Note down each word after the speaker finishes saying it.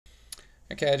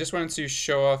Okay, I just wanted to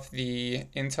show off the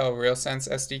Intel RealSense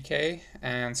SDK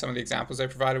and some of the examples I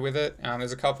provided with it.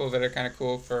 There's a couple that are kind of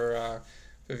cool for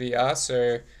VR,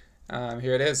 so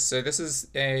here it is. So this is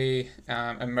a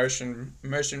motion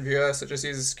viewer, so it just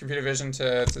uses computer vision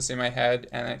to see my head,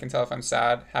 and it can tell if I'm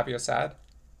sad, happy or sad.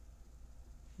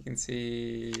 You can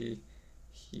see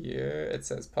here it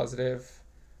says positive,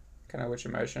 kind of which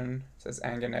emotion. It says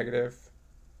anger, negative,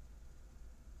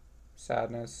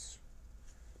 sadness.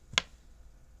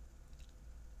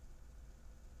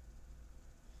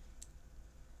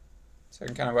 So I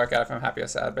can kind of work out if I'm happy or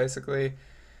sad, basically.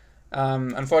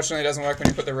 Unfortunately, it doesn't work when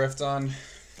you put the Rift on.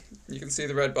 You can see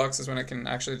the red boxes when it can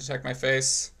actually detect my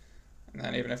face. And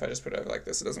then even if I just put it over like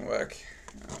this, it doesn't work.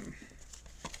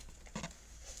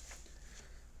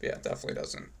 But yeah, it definitely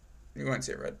doesn't. You won't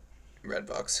see a red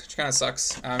box, which kind of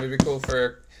sucks. It'd be cool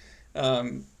for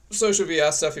social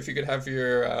VR stuff if you could have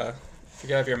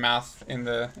your mouth in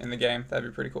the game.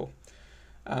 That'd be pretty cool.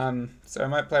 So I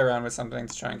might play around with something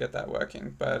to try and get that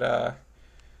working, but I'm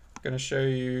going to show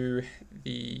you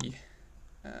the,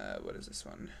 what is this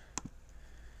one?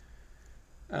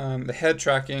 The head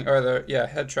tracking, or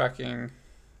head tracking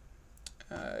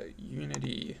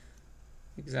Unity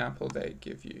example they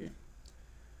give you.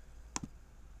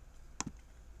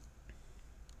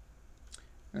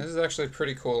 And this is actually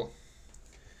pretty cool.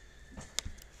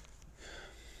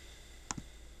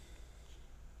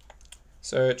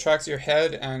 So it tracks your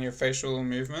head and your facial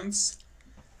movements.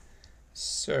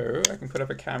 So I can put up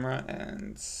a camera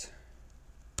and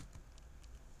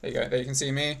there you go. There you can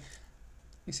see me.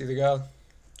 You see the girl.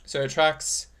 So it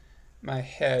tracks my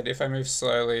head. If I move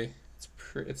slowly,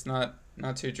 it's not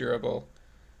too durable,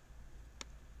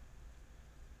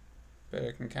 but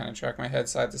it can kind of track my head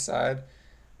side to side.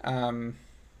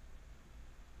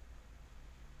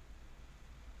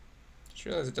 Just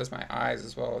realized it does my eyes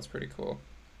as well. It's pretty cool.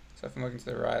 So if I'm looking to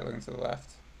the right, looking to the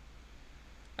left.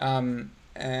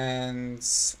 And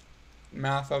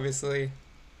mouth, obviously.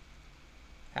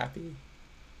 Happy.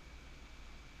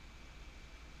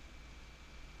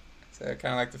 So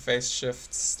kind of like the face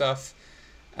shift stuff.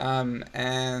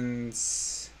 And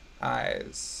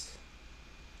eyes.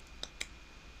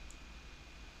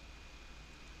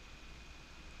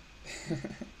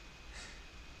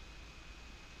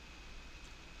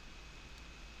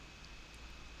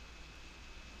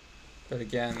 But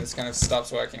again, this kind of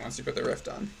stops working once you put the Rift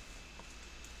on.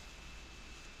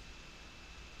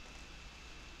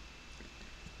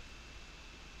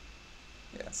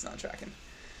 Yeah, it's not tracking.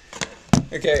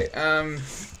 Okay,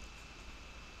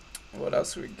 what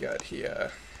else we got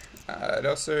here? They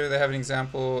have an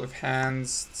example of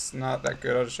hands. It's not that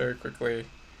good. I'll just show you quickly.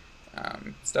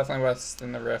 It's definitely worse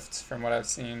than the Rift from what I've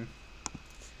seen.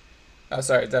 Oh,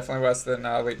 sorry, definitely worse than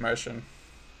Elite Motion.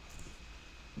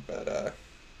 But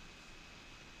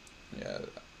yeah,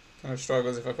 kind of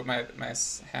struggles if I put my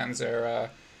hands are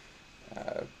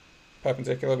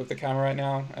perpendicular with the camera right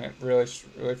now, and it really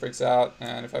freaks out.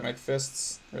 And if I make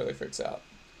fists, it really freaks out.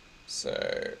 So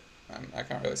I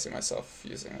can't really see myself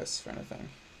using this for anything.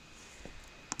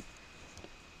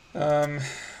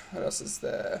 What else is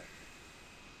there?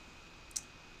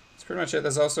 That's pretty much it.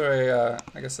 There's also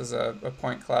I guess there's a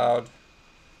point cloud.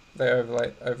 They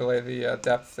overlay the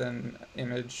depth and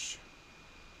image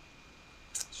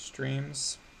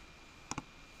streams.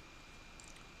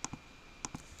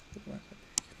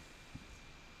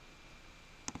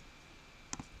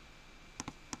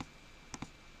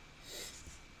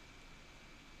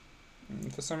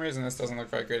 For some reason this doesn't look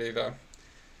very good either. I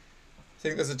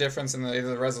think there's a difference in either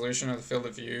the resolution or the field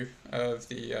of view of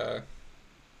the I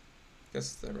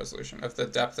guess the resolution of the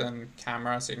depth and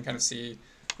camera, so you can kind of see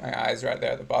my eyes right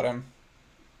there at the bottom.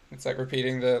 It's like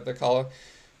repeating the color,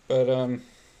 but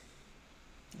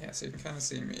yeah, so you can kind of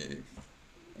see me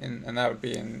and that would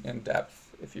be in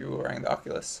depth if you were wearing the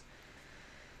Oculus.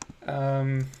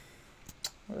 What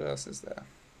else is there?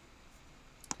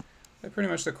 They're pretty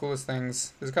much the coolest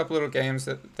things. There's a couple little games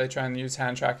that they try and use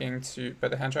hand tracking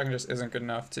but the hand tracking just isn't good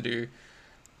enough to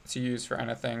use for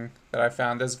anything that I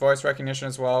found. There's voice recognition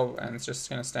as well, and it's just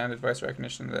kind of standard voice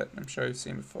recognition that I'm sure you've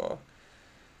seen before.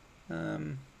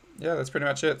 Yeah, that's pretty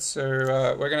much it.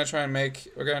 So we're gonna try and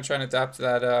adapt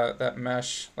that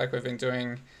mesh like we've been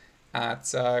doing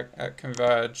at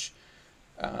Converge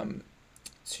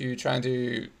to try and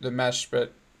do the mesh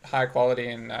but high quality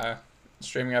and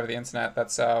streaming over the internet.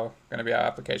 That's going to be our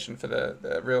application for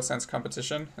the RealSense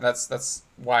competition. And that's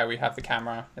why we have the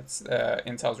camera. It's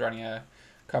Intel's running a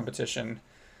competition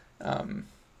to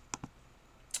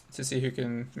see who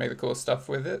can make the coolest stuff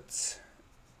with it.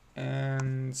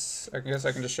 And I guess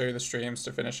I can just show you the streams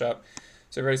to finish up.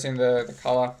 So you've already seen the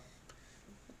color.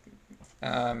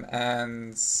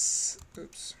 and oops,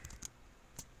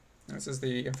 this is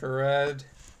the infrared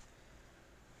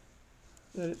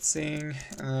that it's seeing,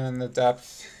 and then the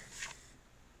depth.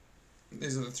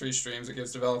 These are the 3 streams it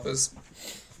gives developers.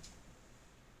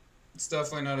 It's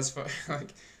definitely not as far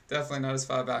definitely not as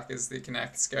far back as the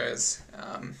Connect goes.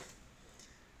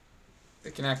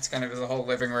 The Connect kind of is a whole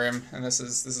living room, and this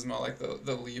is more like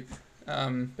the Leap.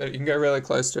 But you can go really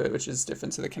close to it, which is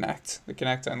different to the Connect. The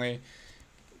Connect only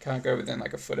can't go within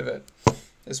like a foot of it.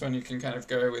 This one you can kind of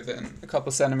go within a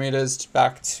couple centimeters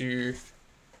back to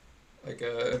like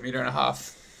a 1.5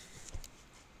 meters.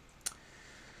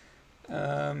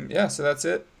 Yeah, so that's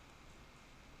it.